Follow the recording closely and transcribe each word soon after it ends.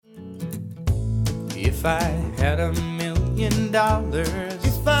If I had $1 million,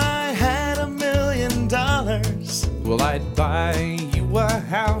 If I had $1 million, well, I'd buy you a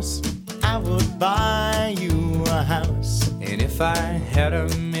house. I would buy you a house. And if I had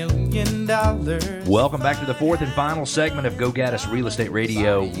 $1 million. Welcome back to the fourth and final segment of Go Gaddis Real Estate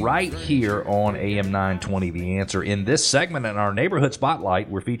Radio, right here on AM 920 The Answer. In this segment, in our neighborhood spotlight,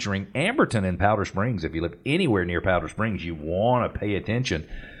 we're featuring Amberton in Powder Springs. If you live anywhere near Powder Springs, you want to pay attention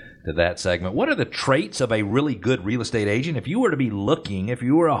to that segment. What are the traits of a really good real estate agent? If you were to be looking, if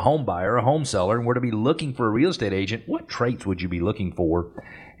you were a home buyer, a home seller, and were to be looking for a real estate agent, what traits would you be looking for?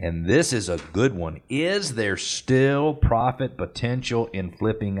 And this is a good one. Is there still profit potential in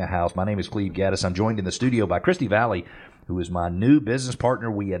flipping a house? My name is Cleve Gaddis. I'm joined in the studio by Christy Valley, who is my new business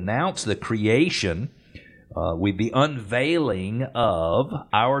partner. We announced the creation, the unveiling of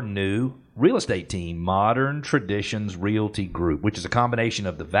our new real estate team, Modern Traditions Realty Group, which is a combination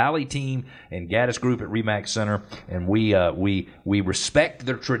of the Valley team and Gaddis Group at RE/MAX Center. And we respect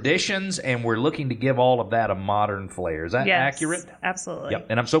their traditions, and we're looking to give all of that a modern flair. Is that accurate? Absolutely. Yep.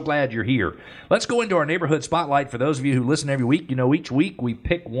 And I'm so glad you're here. Let's go into our neighborhood spotlight. For those of you who listen every week, you know each week we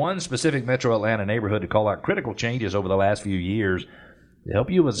pick one specific Metro Atlanta neighborhood to call out critical changes over the last few years to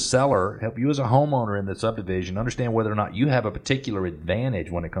help you as a seller, help you as a homeowner in the subdivision, understand whether or not you have a particular advantage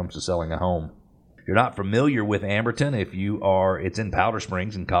when it comes to selling a home. If you're not familiar with Amberton, it's in Powder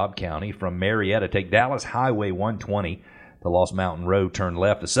Springs in Cobb County. From Marietta, take Dallas Highway 120 to Lost Mountain Road, turn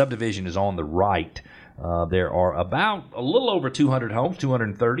left. The subdivision is on the right. There are about a little over 200 homes,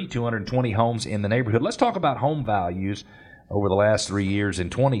 230, 220 homes in the neighborhood. Let's talk about home values. Over the last 3 years, in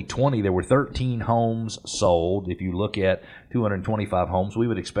 2020, there were 13 homes sold. If you look at 225 homes, we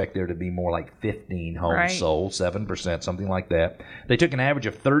would expect there to be more like 15 homes sold, 7%, something like that. They took an average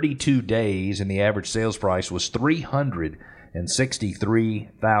of 32 days, and the average sales price was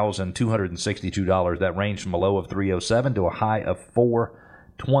 $363,262. That ranged from a low of $307 to a high of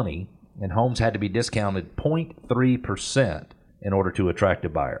 $420, and homes had to be discounted 0.3%. in order to attract a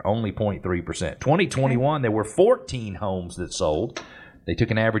buyer, only 0.3%. 2021, there were 14 homes that sold. They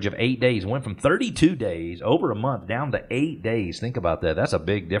took an average of 8 days, went from 32 days, over a month, down to 8 days. Think about that. That's a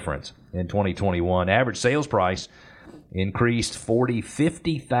big difference in 2021. Average sales price increased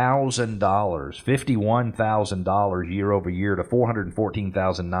 $51,000 year over year to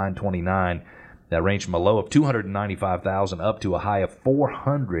 $414,929. That ranged from a low of $295,000 up to a high of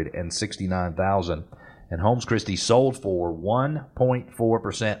 $469,000. And homes, Christie, sold for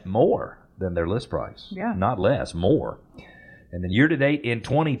 1.4% more than their list price. Yeah. Not less, more. And then year-to-date in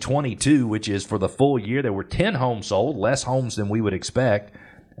 2022, which is for the full year, there were 10 homes sold, less homes than we would expect.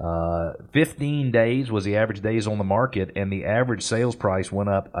 15 days was the average days on the market, and the average sales price went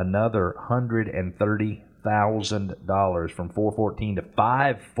up another $130,000 from $414,000 to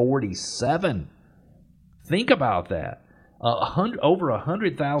 $547,000. Think about that. Over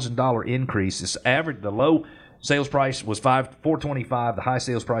 $100,000 increase. This average, the low sales price was $425,000. The high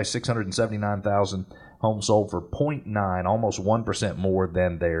sales price $679,000. Homes sold for 0.9, almost 1% more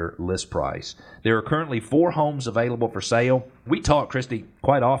than their list price. There are currently 4 homes available for sale. We talk, Christy,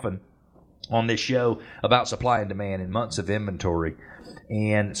 quite often on this show about supply and demand and months of inventory.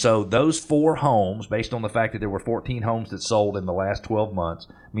 And so those 4 homes, based on the fact that there were 14 homes that sold in the last 12 months,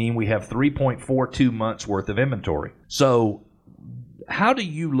 mean we have 3.42 months worth of inventory. So how do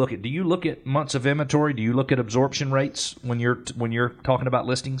you look at? Do you look at months of inventory? Do you look at absorption rates when you're talking about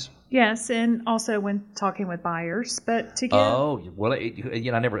listings? Yes, and also when talking with buyers, but to get... Oh, well, I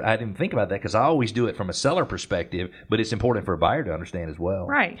didn't think about that because I always do it from a seller perspective, but it's important for a buyer to understand as well.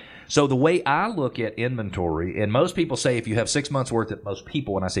 Right. So the way I look at inventory, and most people say if you have 6 months worth of, most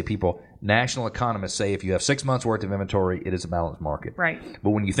people, when I say people, national economists say if you have 6 months worth of inventory, it is a balanced market. Right.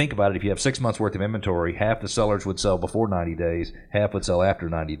 But when you think about it, if you have 6 months worth of inventory, half the sellers would sell before 90 days, half would sell after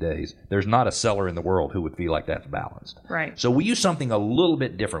 90 days. There's not a seller in the world who would feel like that's balanced. Right. So we use something a little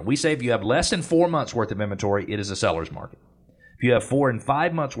bit different. We say if you have less than 4 months worth of inventory, it is a seller's market. If you have 4 and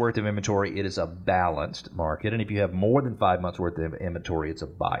 5 months worth of inventory, it is a balanced market. And if you have more than 5 months worth of inventory, it's a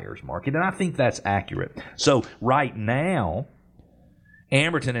buyer's market. And I think that's accurate. So right now,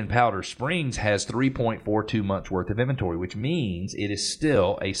 Amberton and Powder Springs has 3.42 months worth of inventory, which means it is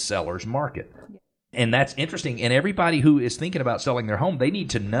still a seller's market. And that's interesting. And everybody who is thinking about selling their home, they need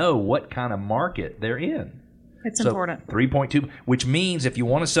to know what kind of market they're in. It's important. 3.2, which means if you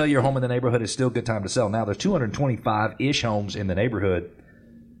want to sell your home in the neighborhood, it's still a good time to sell. Now, there's 225-ish homes in the neighborhood.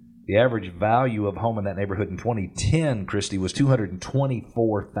 The average value of a home in that neighborhood in 2010, Christy, was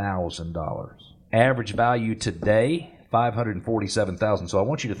 $224,000. Average value today, $547,000. So I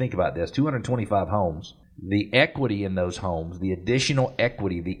want you to think about this. 225 homes. the equity in those homes, the additional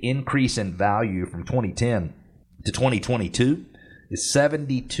equity, the increase in value from 2010 to 2022 is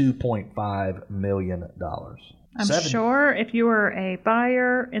 $72.5 million. I'm sure if you were a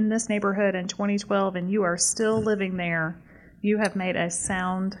buyer in this neighborhood in 2012 and you are still living there, you have made a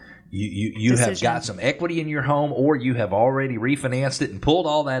sound You have got some equity in your home, or you have already refinanced it and pulled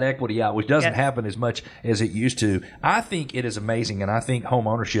all that equity out, which doesn't happen as much as it used to. I think it is amazing, and I think home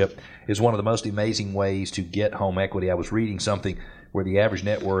ownership is one of the most amazing ways to get home equity. I was reading something where the average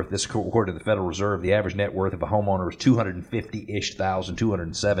net worth, this according to the Federal Reserve, the average net worth of a homeowner is $250-ish thousand,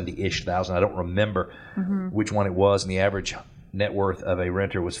 $270-ish thousand. I don't remember which one it was, and the average net worth of a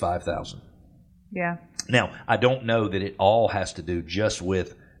renter was $5,000. Yeah. Now, I don't know that it all has to do just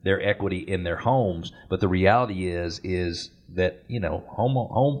with their equity in their homes, but the reality is that, you know,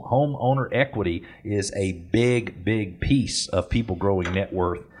 homeowner equity is a big piece of people growing net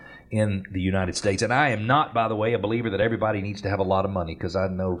worth in the United States. And I am not, by the way, a believer that everybody needs to have a lot of money, because I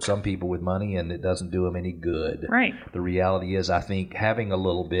know some people with money and it doesn't do them any good. Right. The reality is, I think having a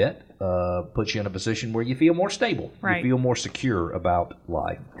little bit puts you in a position where you feel more stable. Right. You feel more secure about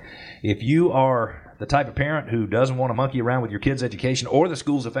life. If you are the type of parent who doesn't want to monkey around with your kids' education or the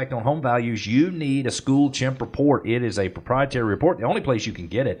school's effect on home values, you need a School Chimp report. It is a proprietary report. The only place you can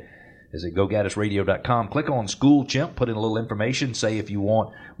get it is at GoGaddisRadio.com. Click on School Chimp, put in a little information, say if you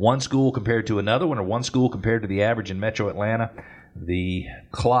want one school compared to another one or one school compared to the average in Metro Atlanta. The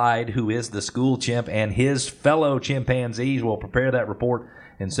Clyde, who is the School Chimp, and his fellow chimpanzees will prepare that report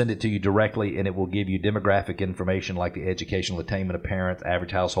and send it to you directly, and it will give you demographic information like the educational attainment of parents, average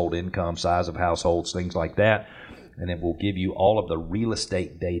household income, size of households, things like that. And it will give you all of the real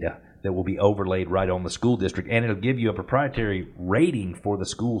estate data that will be overlaid right on the school district, and it'll give you a proprietary rating for the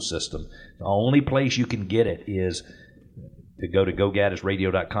school system. The only place you can get it is to go to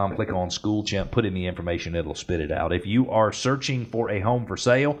GoGaddisRadio.com, click on School Chimp, put in the information, it'll spit it out. If you are searching for a home for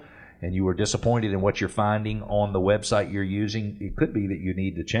sale and you are disappointed in what you're finding on the website you're using, it could be that you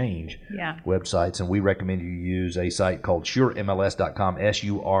need to change websites, and we recommend you use a site called SureMLS.com,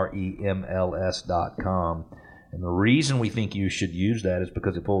 SureMLS.com. And the reason we think you should use that is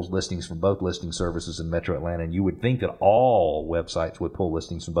because it pulls listings from both listing services in Metro Atlanta. And you would think that all websites would pull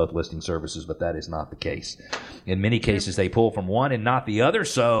listings from both listing services, but that is not the case. In many cases, they pull from one and not the other.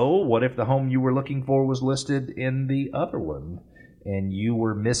 So what if the home you were looking for was listed in the other one and you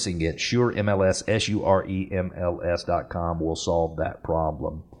were missing it? SureMLS, SureMLS.com will solve that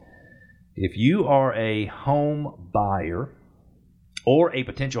problem. If you are a home buyer or a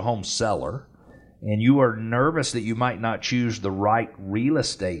potential home seller, and you are nervous that you might not choose the right real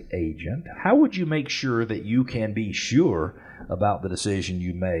estate agent, how would you make sure that you can be sure about the decision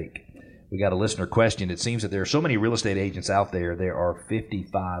you make? We got a listener question. It seems that there are so many real estate agents out there. There are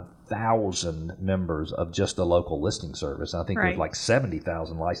 55,000 members of just the local listing service. I think there's like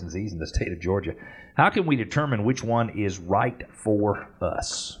 70,000 licensees in the state of Georgia. How can we determine which one is right for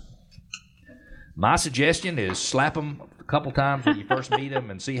us? My suggestion is slap them a couple times when you first meet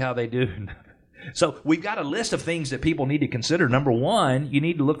them and see how they do. So we've got a list of things that people need to consider. Number one, you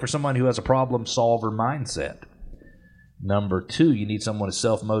need to look for someone who has a problem solver mindset. Number two, you need someone who's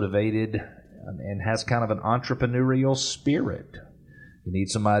self-motivated and has kind of an entrepreneurial spirit. You need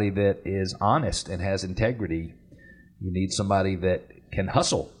somebody that is honest and has integrity. You need somebody that can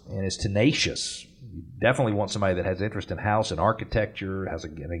hustle and is tenacious. You definitely want somebody that has interest in house and architecture, has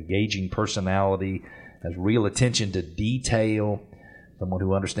an engaging personality, has real attention to detail. Someone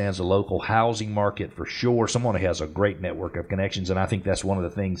who understands the local housing market for sure. Someone who has a great network of connections. And I think that's one of the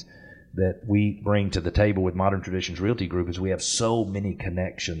things that we bring to the table with Modern Traditions Realty Group is we have so many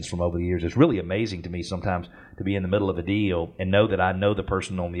connections from over the years. It's really amazing to me sometimes to be in the middle of a deal and know that I know the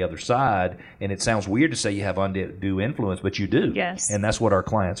person on the other side. And it sounds weird to say you have undue influence, but you do. Yes. And that's what our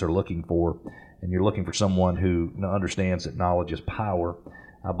clients are looking for. And you're looking for someone who understands that knowledge is power.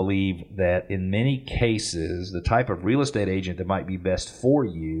 I believe that in many cases, the type of real estate agent that might be best for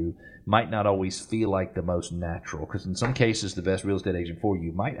you might not always feel like the most natural, because in some cases, the best real estate agent for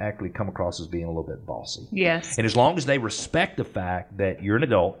you might actually come across as being a little bit bossy. Yes. And as long as they respect the fact that you're an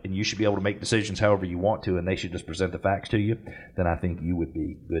adult and you should be able to make decisions however you want to, and they should just present the facts to you, then I think you would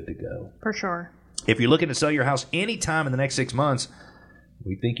be good to go. For sure. If you're looking to sell your house anytime in the next 6 months,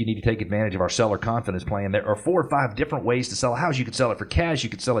 we think you need to take advantage of our Seller Confidence Plan. There are 4 or 5 different ways to sell a house. You could sell it for cash.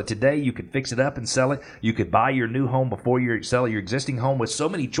 You could sell it today. You could fix it up and sell it. You could buy your new home before you sell your existing home. With so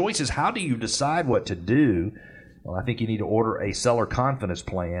many choices, how do you decide what to do? Well, I think you need to order a Seller Confidence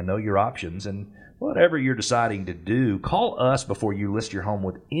Plan, know your options, and whatever you're deciding to do, call us before you list your home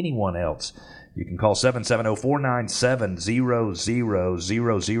with anyone else. You can call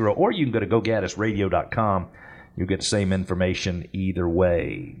 770-497-0000, or you can go to GoGaddisRadio.com. You'll get the same information either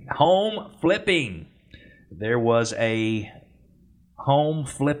way. Home flipping. There was a home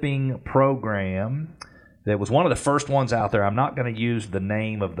flipping program that was one of the first ones out there. I'm not going to use the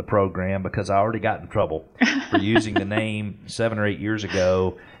name of the program because I already got in trouble for using the name 7 or 8 years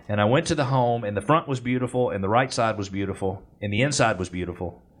ago. And I went to the home, and the front was beautiful, and the right side was beautiful, and the inside was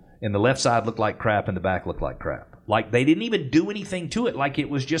beautiful, and the left side looked like crap, and the back looked like crap. Like they didn't even do anything to it. Like it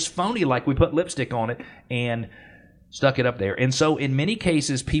was just phony, like we put lipstick on it and stuck it up there. And so in many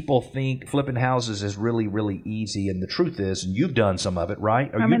cases, people think flipping houses is really, really easy. And the truth is, and you've done some of it,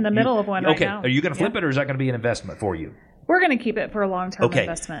 right? I'm in the middle of one right now. Okay. Are you going to flip it, or is that going to be an investment for you? We're going to keep it for a long-term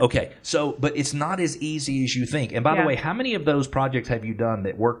investment. Okay. So, but it's not as easy as you think. And by the way, how many of those projects have you done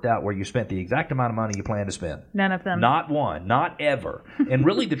that worked out where you spent the exact amount of money you planned to spend? None of them. Not one. Not ever. And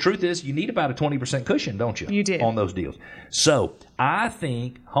really, the truth is, you need about a 20% cushion, don't you? You do. On those deals. So, I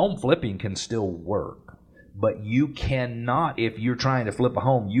think home flipping can still work. But you cannot, if you're trying to flip a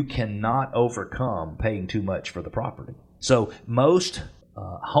home, you cannot overcome paying too much for the property. So most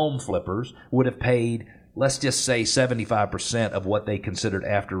home flippers would have paid, let's just say 75% of what they considered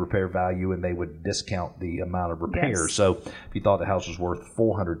after repair value, and they would discount the amount of repairs. Yes. So if you thought the house was worth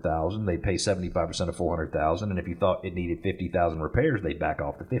 $400,000, they'd pay 75% of $400,000, and if you thought it needed 50,000 repairs, they'd back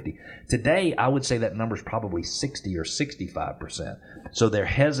off to 50. Today, I would say that number's probably 60 or 65%. So they're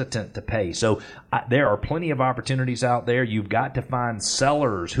hesitant to pay. So there are plenty of opportunities out there. You've got to find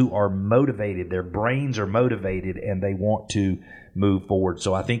sellers who are motivated. Their brains are motivated, and they want to move forward.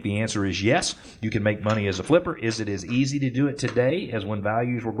 So I think the answer is yes, you can make money as a flipper. Is it as easy to do it today as when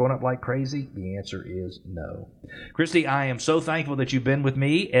values were going up like crazy? The answer is no. Christy, I am so thankful that you've been with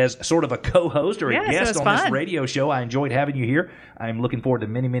me as sort of a co-host or a guest on this radio show. I enjoyed having you here. I'm looking forward to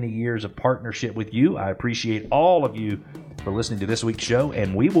many, many years of partnership with you. I appreciate all of you for listening to this week's show,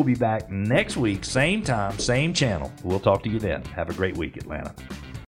 and we will be back next week, same time, same channel. We'll talk to you then. Have a great week, Atlanta.